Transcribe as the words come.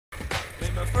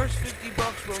My first 50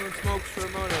 bucks rolling smokes for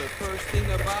mother. First thing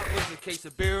I bought was a case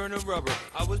of beer and a rubber.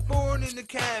 I was born in the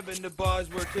cab and the boys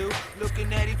were too.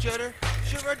 Looking at each other,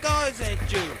 sure our doors ain't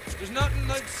due. There's nothing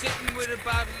like sitting with a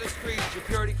bottle of screech, a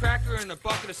purity cracker and a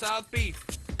bucket of salt beef.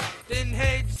 Then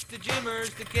heads to Jimmers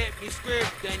to get me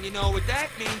script, and you know what that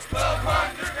means,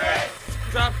 1200 grits!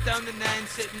 Drop down the nan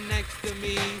sitting next to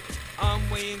me. I'm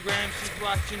weighing grams, she's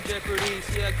watching Jeopardy.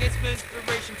 See, I gets my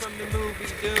inspiration from the movie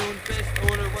Dune. Best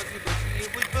order wasn't Bushy,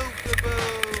 it was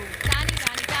Book-a-Boom. Donnie.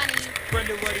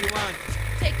 Brenda, what do you want?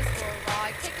 Take us for a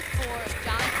ride, take us for a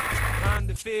Johnny. On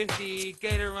the 50,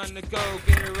 get her on the go,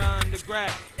 get her on the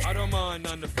grab. I don't mind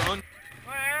on the front.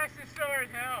 My ass is sore as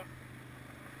hell.